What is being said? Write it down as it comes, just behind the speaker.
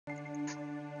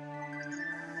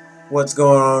What's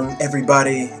going on,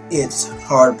 everybody? It's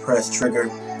Hard Press Trigger.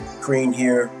 Green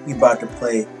here. We about to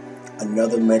play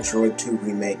another Metroid 2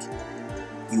 remake.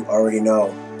 You already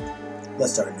know.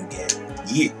 Let's start a new game.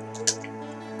 Yeah.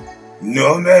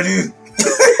 No matter.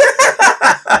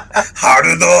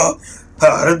 Harder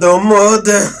the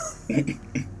mother.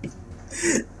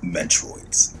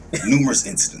 Metroids. Numerous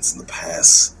incidents in the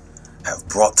past have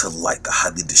brought to light the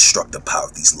highly destructive power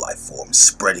of these life forms,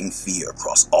 spreading fear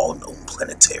across all known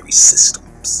planetary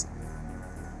systems.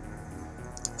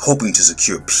 Hoping to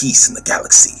secure peace in the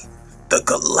galaxy, the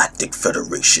Galactic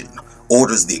Federation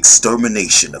orders the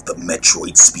extermination of the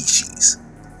Metroid species.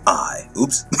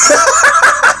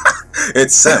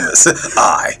 It's Samus.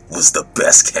 I was the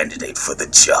best candidate for the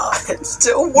job. It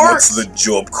still works! What's the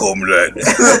job, comrade?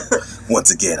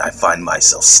 Once again, I find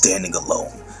myself standing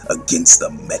alone against the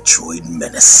Metroid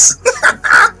menace.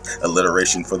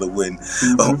 Alliteration for the win.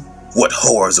 Oh, what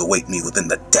horrors await me within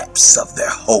the depths of their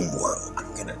homeworld.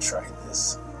 I'm gonna try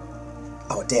this.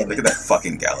 Oh, damn it. Look at that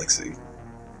fucking galaxy.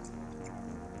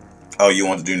 Oh, you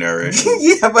want to do narration?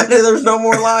 Yeah, but there's no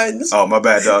more lines. Oh, my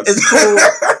bad, dog. It's cool.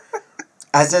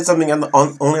 I said something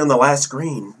only on the last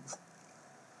screen.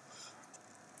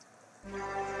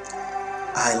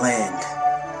 I land,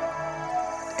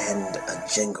 and a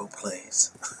jingle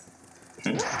plays.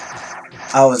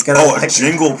 I was gonna. Oh, a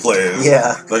jingle plays.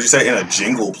 Yeah. Did you say in a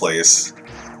jingle place?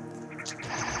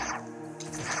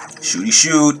 Shooty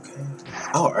shoot.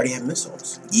 Oh, I already have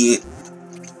missiles. Yeah.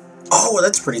 Oh,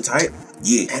 that's pretty tight.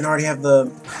 Yeah. And I already have the.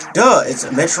 Duh, it's a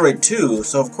Metroid 2,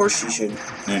 so of course she should.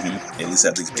 At least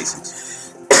have these basics.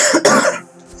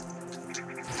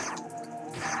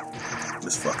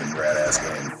 This fucking rad ass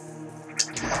game.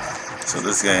 So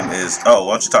this game is. Oh,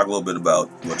 why don't you talk a little bit about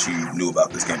what you knew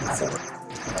about this game before?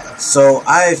 So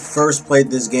I first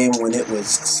played this game when it was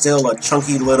still a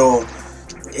chunky little,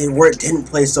 where it didn't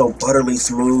play so butterly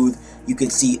smooth. You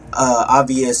could see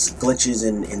obvious glitches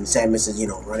in Samus's,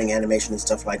 running animation and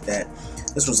stuff like that.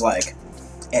 This was like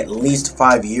at least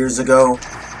 5 years ago,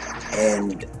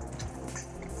 and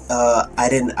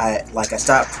I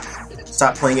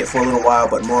stopped playing it for a little while,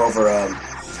 but moreover,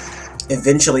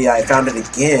 eventually I found it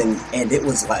again, and it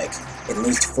was like at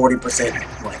least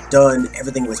 40% like done.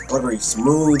 Everything was buttery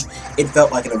smooth. It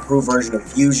felt like an improved version of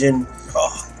Fusion.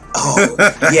 Oh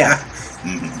yeah.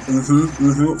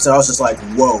 So I was just like,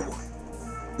 whoa,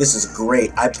 this is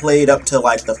great. I played up to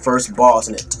like the first boss,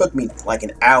 and it took me like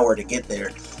an hour to get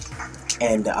there.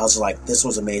 And I was like, this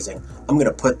was amazing. I'm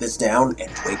gonna put this down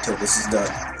and wait till this is done.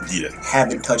 Yeah.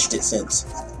 Haven't touched it since.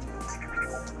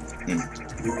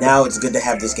 Now it's good to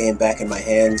have this game back in my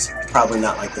hands. Probably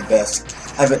not like the best.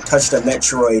 I haven't touched a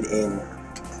Metroid in,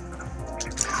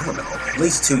 I don't know, at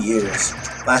least 2 years.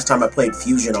 Last time I played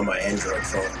Fusion on my Android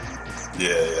phone.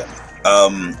 Yeah.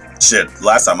 Shit.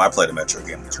 Last time I played a Metroid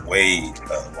game was way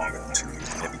longer than 2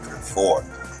 years, maybe 3 or 4.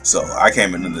 So I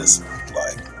came into this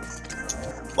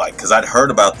like, cause I'd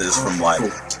heard about this from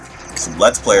some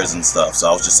Let's Players and stuff. So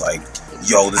I was just like,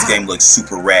 yo, this game looks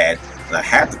super rad. And I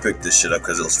had to pick this shit up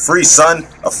because it was free, son.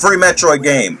 A free Metroid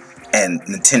game. And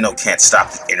Nintendo can't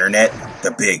stop the internet.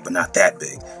 They're big, but not that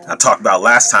big. And I talked about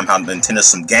last time how Nintendo's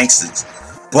some gangsters.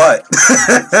 But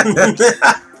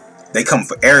they come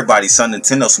for everybody, son.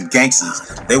 Nintendo's some gangsters.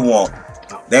 They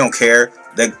don't care.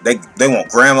 They want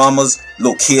grandmamas,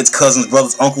 little kids, cousins,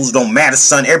 brothers, uncles. Don't matter,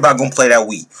 son. Everybody gonna play that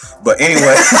Wii. But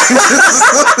anyway.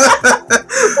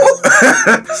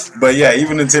 But yeah,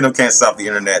 even Nintendo can't stop the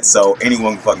internet. So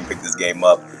anyone can fucking pick this game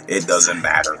up. It doesn't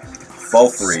matter. For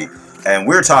free. And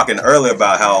we were talking earlier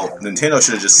about how Nintendo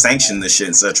should have just sanctioned this shit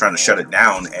instead of trying to shut it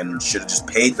down, and should have just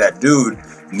paid that dude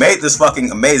who made this fucking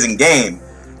amazing game,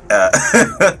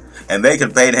 and they could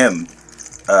have paid him,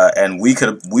 and we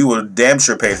would damn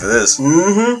sure pay for this.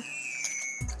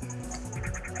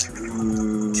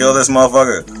 Kill this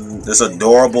motherfucker, this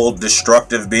adorable,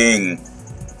 destructive being.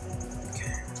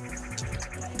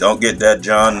 Don't get that,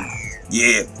 John.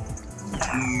 Yeah.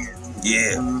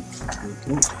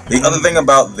 The other thing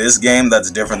about this game that's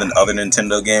different than other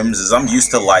Nintendo games is I'm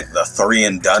used to like the 3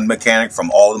 and done mechanic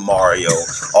from all the Mario,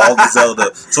 all the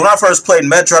Zelda. So when I first played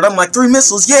Metroid, I'm like, 3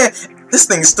 missiles, yeah, this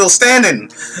thing is still standing.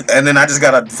 And then I just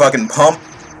gotta fucking pump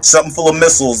something full of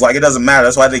missiles. Like, it doesn't matter.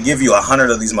 That's why they give you 100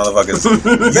 of these motherfuckers.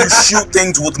 You shoot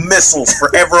things with missiles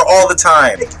forever, all the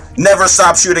time. Never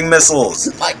stop shooting missiles.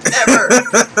 Like, never.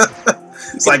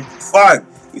 It's like, fuck.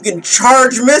 You can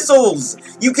charge missiles!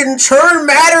 You can turn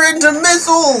matter into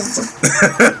missiles!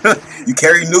 You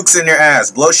carry nukes in your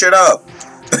ass. Blow shit up.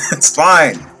 It's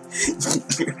fine.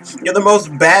 You're the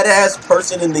most badass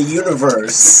person in the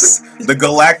universe. The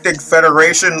Galactic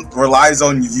Federation relies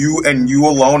on you and you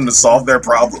alone to solve their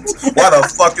problems. Why the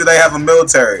fuck do they have a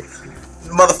military?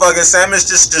 Motherfucker, Samus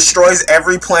just destroys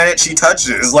every planet she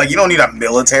touches. Like, you don't need a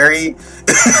military.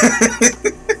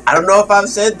 I don't know if I've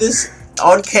said this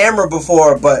on camera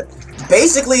before, but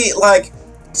basically, like,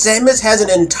 Samus has an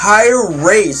entire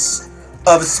race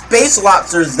of space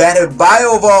lobsters that have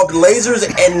bio-evolved lasers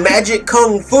and magic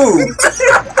kung fu.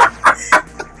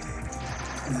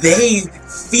 They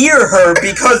fear her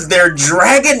because their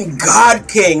dragon god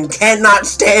king cannot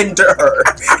stand to her.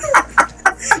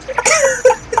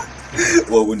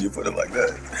 Well, when you put it like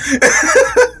that.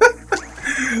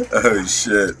 Oh,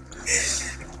 shit.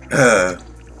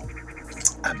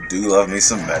 I do love me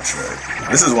some Metroid.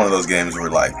 This is one of those games where,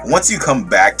 like, once you come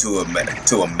back to a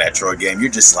Metroid game,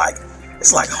 you're just like,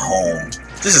 it's like home.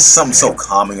 There's just something so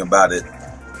calming about it.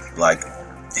 Like,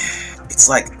 it's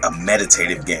like a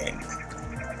meditative game.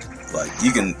 Like,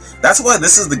 you can... That's why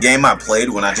this is the game I played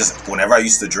whenever I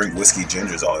used to drink whiskey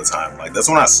gingers all the time. Like, that's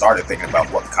when I started thinking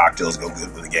about what cocktails go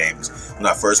good with the games. When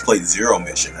I first played Zero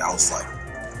Mission, I was like,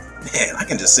 man, I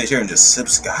can just sit here and just sip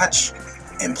scotch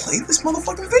and play this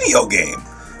motherfucking video game.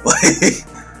 Like,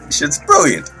 shit's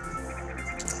brilliant.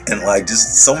 And, like,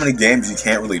 just so many games you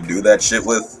can't really do that shit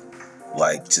with.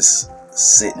 Like, just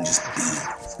sit and just be.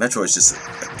 Metroid's just a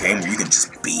game where you can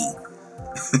just be.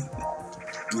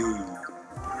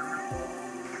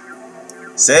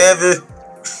 Seven.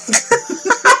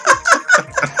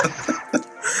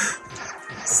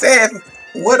 Seven.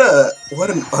 What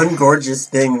an ungorgeous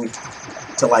thing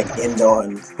to, like, end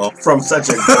on from such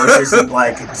a gorgeous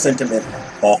like sentiment.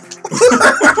 Oh.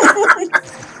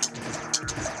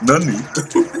 None.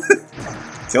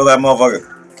 Kill that motherfucker.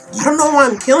 I don't know why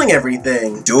I'm killing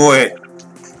everything. Do it.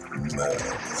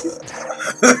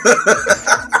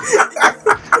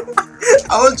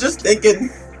 I was just thinking.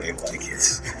 They like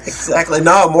it. Exactly.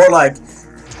 No, more like,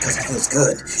 because it feels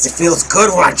good. It feels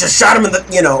good when I just shot him in the,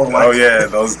 you know. Like, oh yeah,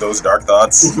 those dark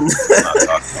thoughts. Not talking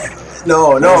about that.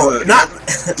 No, not.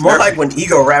 More like when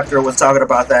Ego Raptor was talking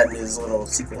about that in his little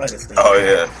sequelitis thing. Oh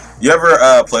yeah. You ever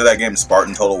play that game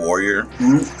Spartan Total Warrior?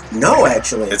 No,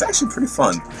 actually. It's actually pretty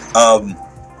fun.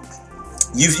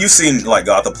 You've seen like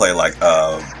Gotha play like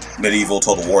medieval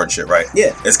Total War and shit, right?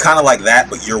 Yeah. It's kind of like that,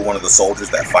 but you're one of the soldiers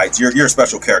that fights. You're a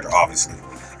special character, obviously.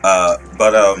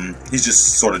 But he's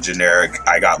just sort of generic.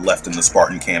 I got left in the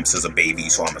Spartan camps as a baby,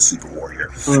 so I'm a super warrior.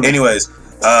 Anyways,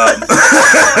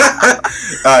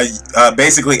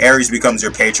 basically Ares becomes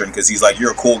your patron because he's like,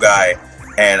 you're a cool guy,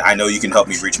 and I know you can help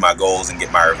me reach my goals and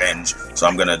get my revenge, so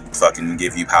I'm gonna fucking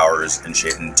give you powers and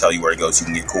shit and tell you where to go so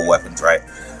you can get cool weapons, right?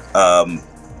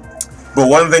 But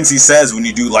one of the things he says when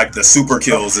you do like the super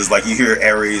kills is like you hear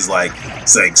Ares like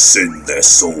saying, "Send their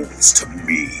souls to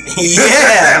me."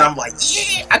 Yeah, and I'm like,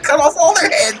 yeah, I cut off all their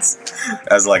heads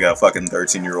as like a fucking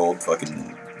 13-year-old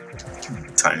fucking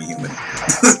tiny human.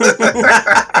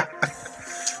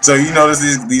 So you notice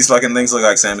these fucking things look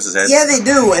like Samus's head? Yeah, they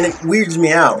do, and it weirds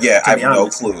me out. Yeah, I have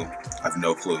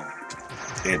no clue.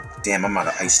 Damn, I'm out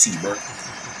of iced tea, bro.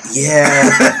 Yeah,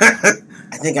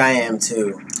 I think I am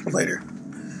too. Later.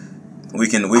 We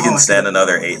can stand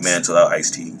another 8 minutes without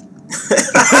iced tea.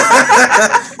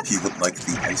 He would like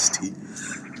the iced tea.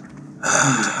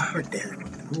 Up or down?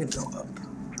 I'm gonna go up.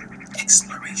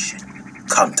 Exploration,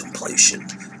 contemplation,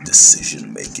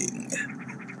 decision making.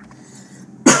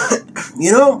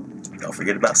 You know, don't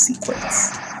forget about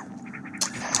sequence.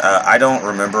 I don't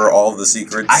remember all of the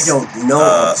secrets. I don't know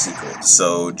all the secrets.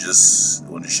 So just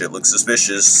when the shit looks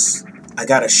suspicious, I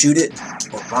gotta shoot it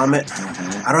or bomb it.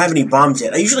 I don't have any bombs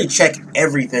yet. I usually check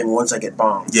everything once I get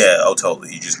bombs. Yeah, oh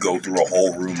totally. You just go through a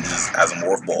whole room just as a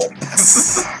morph ball.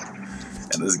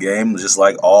 And this game, just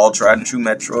like all tried and true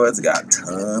Metroids, got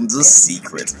tons of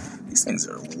secrets. These things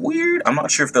are weird. I'm not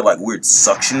sure if they're like weird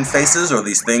suction faces or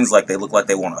these things like they look like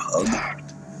they want to hug.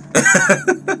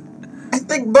 I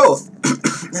think both.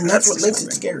 And that's what makes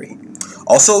it scary.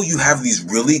 Also, you have these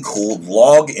really cool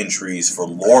log entries for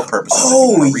lore purposes.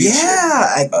 Oh,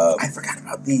 yeah. I forgot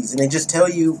about these. And they just tell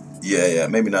you... Yeah.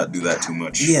 Maybe not do that too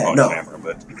much on camera.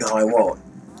 But no, I won't.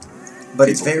 But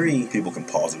it's very... People can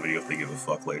pause the video if they give a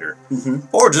fuck later.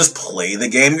 Or just play the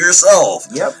game yourself.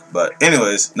 Yep. But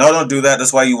anyways, no, don't do that.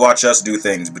 That's why you watch us do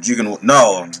things. But you can...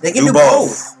 No. They can do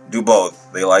both. Do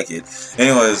both. They like it.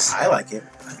 Anyways. I like it.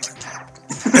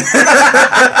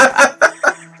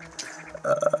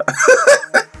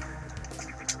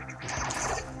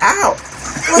 Ow!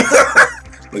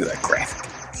 Look at that graphic.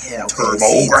 Yeah, okay. Turbo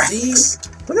graphics.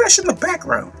 Look at that shit in the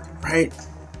background. Right?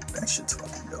 That shit's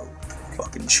fucking dope. Fuck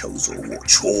Fucking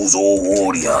Chozo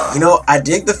Warrior. You know, I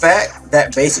dig the fact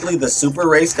that basically the super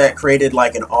race that created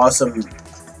like an awesome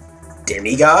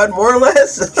demigod, more or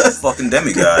less. Fucking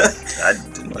demigod. I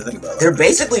didn't really think about that. They're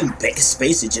basically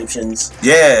space Egyptians.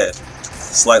 Yeah.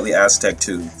 Slightly Aztec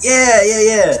too. Yeah.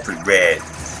 It's pretty rad.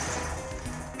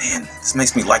 Man, this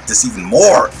makes me like this even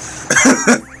more.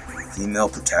 Female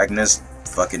protagonist,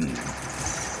 fucking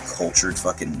cultured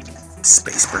fucking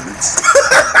SpaceBirds.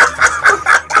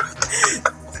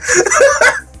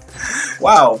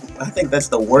 Wow, I think that's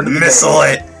the word of the Missile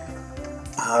day. it.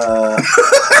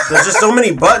 There's just so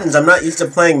many buttons. I'm not used to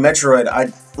playing Metroid.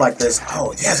 I like this.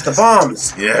 Oh, yes, the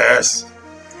bombs. Yes.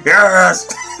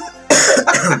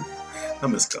 I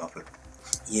miss coughing.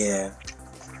 Yeah.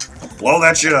 Blow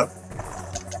that shit up.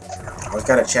 I always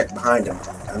gotta check behind him.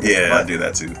 Yeah, I do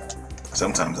that too.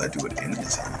 Sometimes I do it in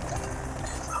his hand.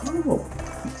 Oh,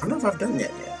 I don't know if I've done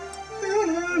that yet.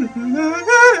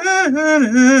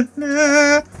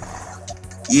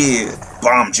 Yeah,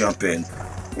 bomb jump in.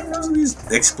 You know, these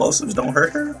explosives don't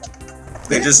hurt her.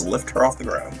 They just lift her off the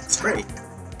ground. It's great.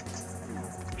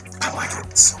 I like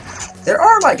it so much. There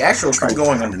are like actual. Try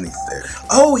going underneath there.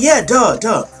 Oh yeah,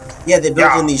 duh. Yeah, they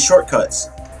built in these shortcuts.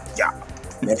 Yeah.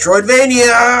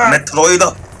 Metroidvania.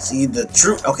 Metroid. See the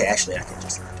true. Okay, actually, I can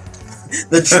just.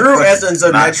 The true essence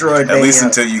of Metroidvania. At least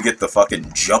until you get the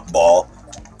fucking jump ball.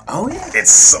 Oh yeah.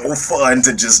 It's so fun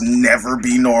to just never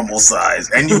be normal size,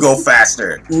 and you go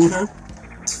faster.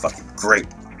 It's fucking great.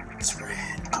 It's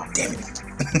rad. Oh damn it.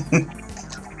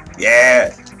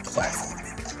 Yeah.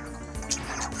 Platforming.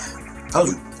 I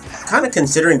was kind of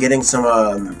considering getting some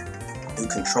new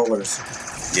controllers.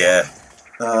 Yeah.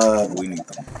 We need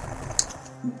them.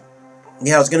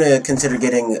 Yeah, I was gonna consider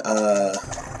getting a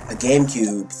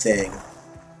GameCube thing.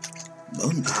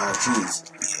 Oh jeez.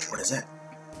 What is that?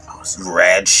 Awesome.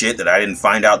 Rad shit that I didn't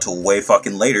find out till way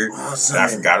fucking later. Awesome. That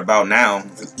I forgot about now.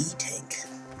 The E-Tank.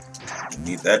 You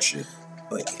need that shit.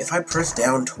 Wait, if I press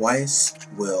down twice,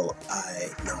 will I...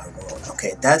 No, I won't.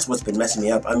 Okay, that's what's been messing me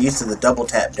up. I'm used to the double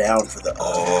tap down for the...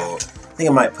 Oh. I think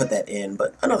I might put that in,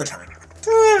 but another time.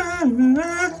 You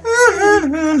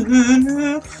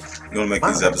want to make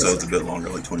these episodes a bit longer,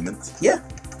 like 20 minutes? Yeah.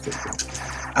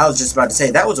 I was just about to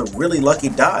say, that was a really lucky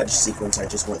dodge sequence I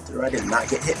just went through. I did not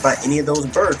get hit by any of those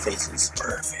bird faces.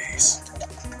 Bird face.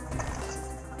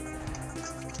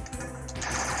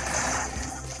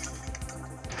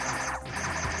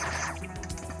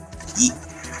 Yeet.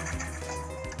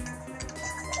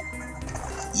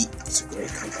 Yeet. It's a great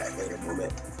comeback later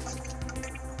moment.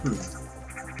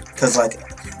 Because like,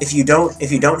 if you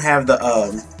don't have the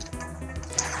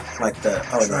like the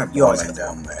you always have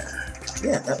down there.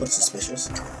 Yeah, that looks suspicious.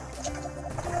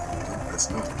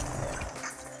 It's not.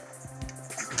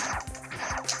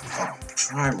 Oh,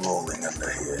 try rolling under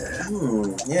here.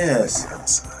 Yes.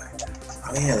 Outside.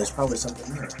 Oh yeah, there's probably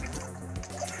something there.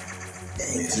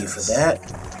 Thank you for that.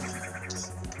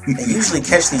 I usually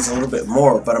catch these a little bit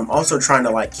more, but I'm also trying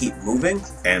to like keep moving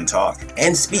and talk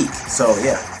and speak. So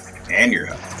yeah. And your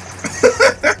health.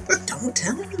 Don't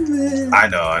tell me that. I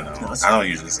know. No, I don't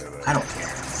usually say that. I don't care.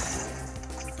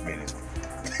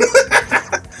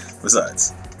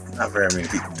 Besides, not very many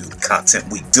people do the content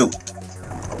we do.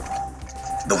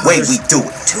 The way we do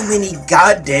it. Too many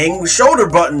goddamn shoulder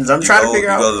buttons. I'm trying to figure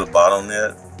out. You go to the bottom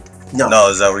yet? No. No,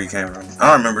 is that where you came from?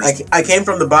 I don't remember. I came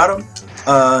from the bottom.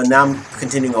 Now I'm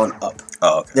continuing on up.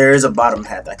 Oh, okay. There is a bottom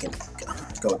path I can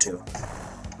go to.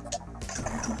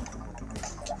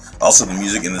 Also, the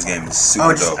music in this game is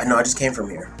super dope. I know, I just came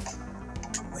from here.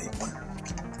 Wait, what?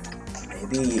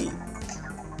 Maybe...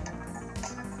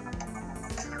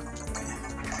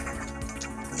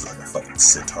 It's like a fucking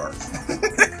sitar.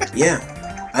 Yeah.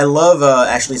 I love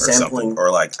actually sampling...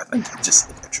 Or like, I think just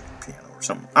electric piano or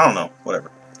something. I don't know. Whatever.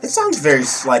 It sounds very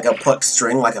like a plucked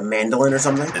string, like a mandolin or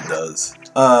something. It does.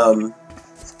 Oh,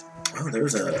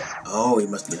 there's a... Oh, he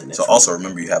must be the next So also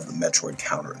remember you have the Metroid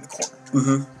counter in the corner.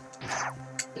 Mm-hmm.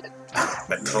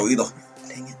 Metroid.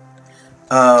 Dang it.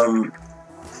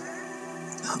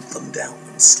 Hunt them down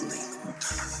and sleep.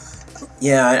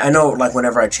 Yeah, I know, like,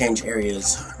 whenever I change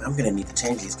areas, I'm gonna need to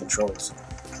change these controls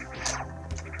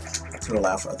to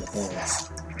allow for other things.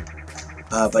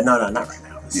 But no, not right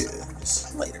now.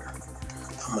 Just later.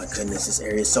 Oh my goodness, this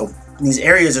area is so... These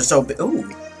areas are so big. Ooh,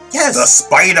 yes! The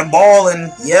spider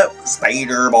balling. Yep.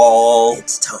 Spider ball.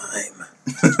 It's time.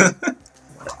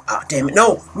 Oh, damn it.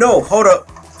 No, hold up.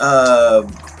 There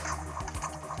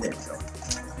we go.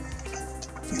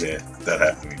 Yeah, that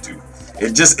happened to me too.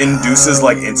 It just induces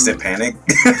like instant panic.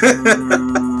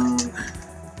 I'm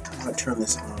gonna turn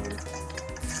this on.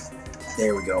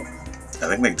 There we go. I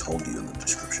think they told you in the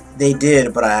description. They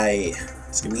did, but I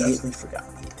Immediately forgot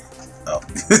meat. Oh.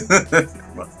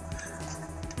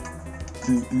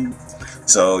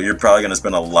 So you're probably gonna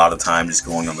spend a lot of time just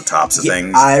going on the tops of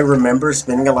things. I remember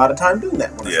spending a lot of time doing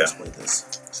that when I first played this.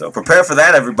 So prepare for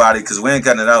that, everybody, because we ain't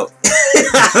cutting it out.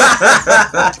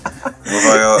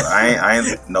 I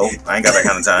ain't got that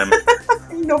kind of time.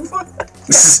 Ain't no fun.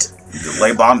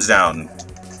 Lay bombs down.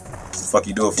 What the fuck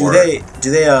you do it for?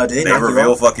 Do they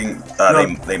reveal fucking? No.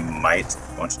 They might.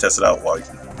 Why don't you test it out while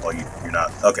you're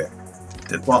not? Okay.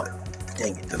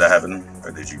 Dang it. Did that happen,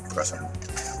 or did you press it?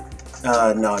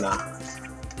 No.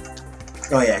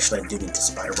 Oh yeah, actually I do need to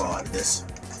spider ball out of this.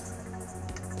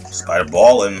 Spider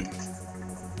balling.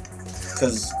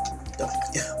 Because...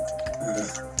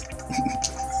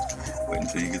 Wait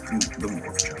until you get the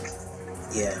morph jump.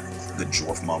 Yeah. The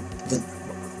Jorf Mump.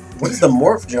 What is the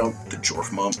morph jump? The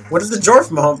Jorf Mump. What is the Jorf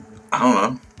Mump? I don't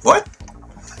know. What?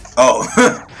 Oh.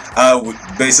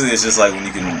 Basically it's just like when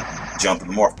you can jump in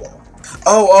the morph ball.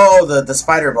 Oh, the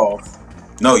spider ball.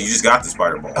 No, you just got the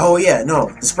spider ball. Oh yeah, no,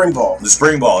 the spring ball. The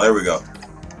spring ball, there we go.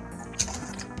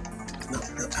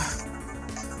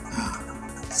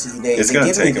 See, it's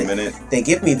gonna take a minute. They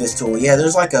give me this tool. Yeah,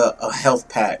 there's like a health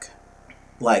pack.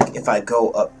 Like if I go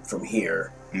up from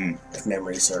here, if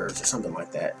memory serves, or something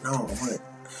like that. No, I want it.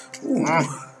 Ooh.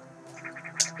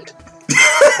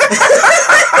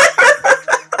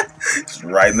 It's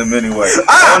right in the mini way.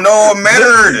 Oh no, a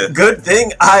Metroid! Good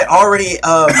thing I already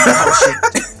oh shit.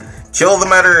 Kill the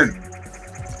Metroid.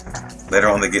 Later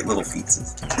on, they get little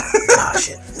feats. Ah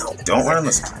shit, no. Don't learn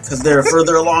this. Because they're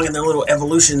further along in their little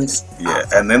evolutions. Yeah,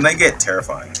 and then they get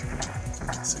terrifying.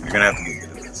 So you're gonna have to get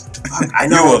good at this. I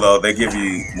know. You will though. They give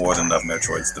you more than enough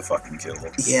Metroids to fucking kill.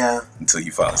 Yeah. Until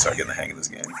you finally start getting the hang of this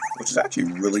game, which is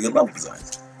actually really good level design.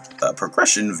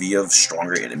 Progression via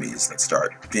stronger enemies that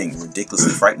start being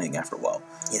ridiculously frightening after a while.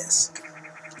 Yes.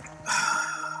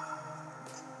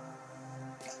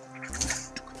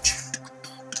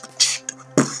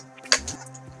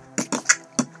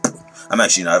 I'm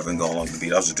actually not even going along the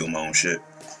beat. I was just doing my own shit.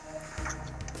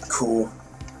 Cool.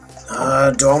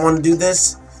 Do I want to do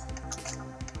this?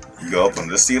 You go up on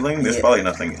this ceiling? There's probably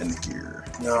nothing in here.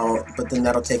 No, but then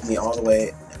that'll take me all the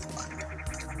way.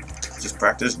 Just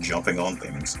practice jumping on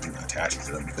things and attaching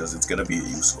to them because it's going to be a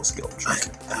useful skill.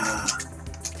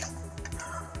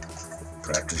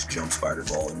 Practice jump spider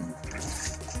balling.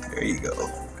 There you go.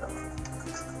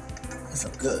 That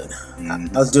felt good.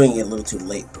 I was doing it a little too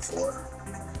late before.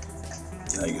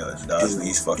 Now you gotta dodge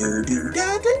these fuckers.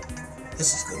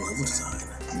 This is good level design.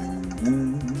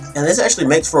 And this actually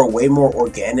makes for a way more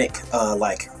organic,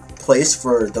 like, place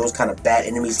for those kind of bad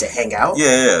enemies to hang out.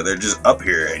 Yeah, they're just up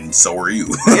here, and so are you.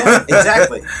 Yeah,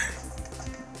 exactly.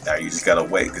 Now you just gotta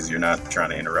wait, because you're not trying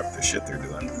to interrupt the shit they're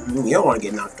doing. You don't want to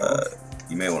get knocked off.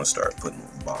 You may want to start putting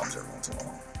bombs every once in a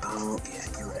while. Oh, yeah,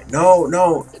 you're right.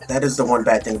 No, that is the one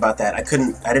bad thing about that. I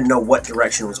didn't know what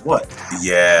direction was what.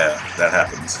 Yeah, that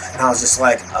happens. And I was just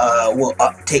like, will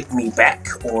take me back,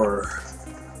 or...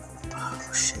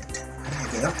 Oh, shit. How did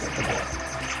I get up there before?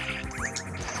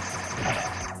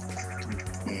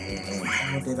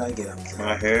 How did I get up there?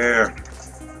 My hair.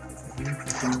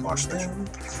 Watch this.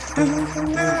 No.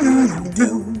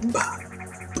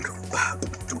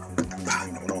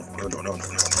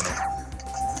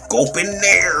 Go up in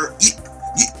there.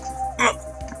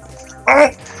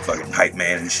 Fucking hype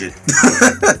man and shit.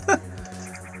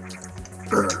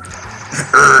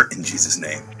 In Jesus'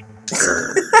 name.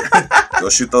 Go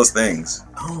shoot those things.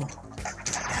 Oh.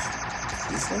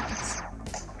 These things?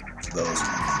 Those.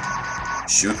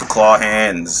 Shoot the claw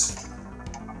hands.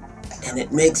 And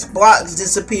it makes blocks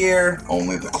disappear.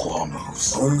 Only the claw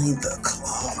knows. Only the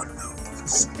claw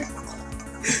knows.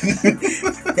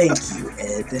 Thank you,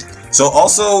 Ed. So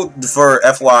also, for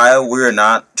FYI, we're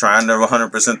not trying to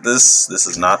 100% this. This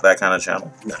is not that kind of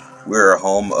channel. No. We're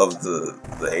home of the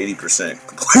 80%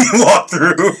 complete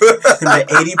walkthrough. The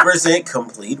 80%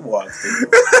 complete walkthrough.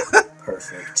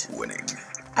 Perfect. Winning.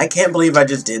 I can't believe I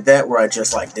just did that, where I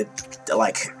just, like, did,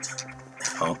 like...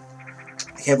 Huh?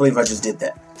 I can't believe I just did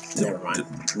that. Never mind.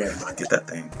 Get that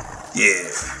thing.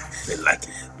 Yeah. They like it.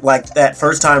 Like that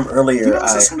first time earlier. You know,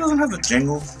 this one doesn't have a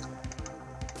jingle.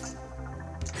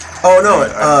 Oh no!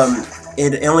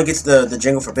 It only gets the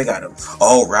jingle for big items.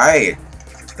 Oh right,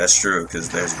 that's true. Because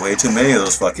there's way too many of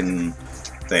those fucking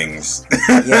things.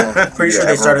 Yeah, pretty sure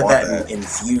they started that in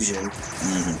Fusion,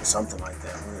 something like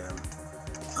that.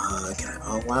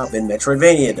 Oh wow, been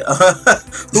Metroidvania'd.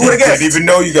 Who would have guessed? Didn't even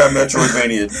know you got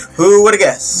Metroidvania'd. Who would have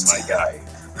guessed? My guy.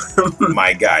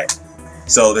 My guy.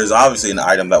 So there's obviously an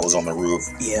item that was on the roof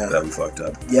that we fucked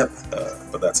up. Yep.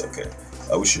 But that's okay.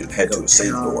 We should head to a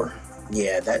safe door.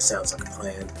 Yeah, that sounds like a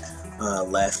plan.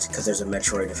 left, because there's a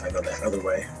Metroid if I go that other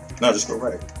way. No, just go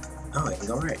right. Oh, I can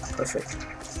go right. Perfect.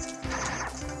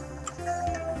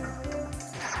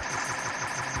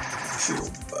 Kill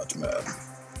the Batman.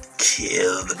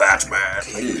 Kill the Batman.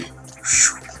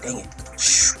 Dang it.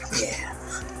 Yeah.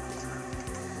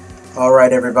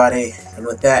 Alright, everybody. And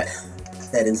with that,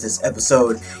 that ends this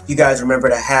episode. You guys remember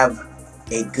to have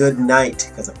a good night,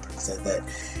 because I said that.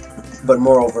 But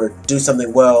moreover, do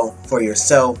something well for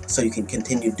yourself so you can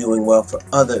continue doing well for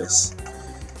others.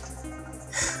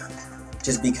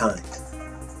 Just be kind.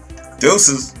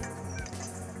 Deuces.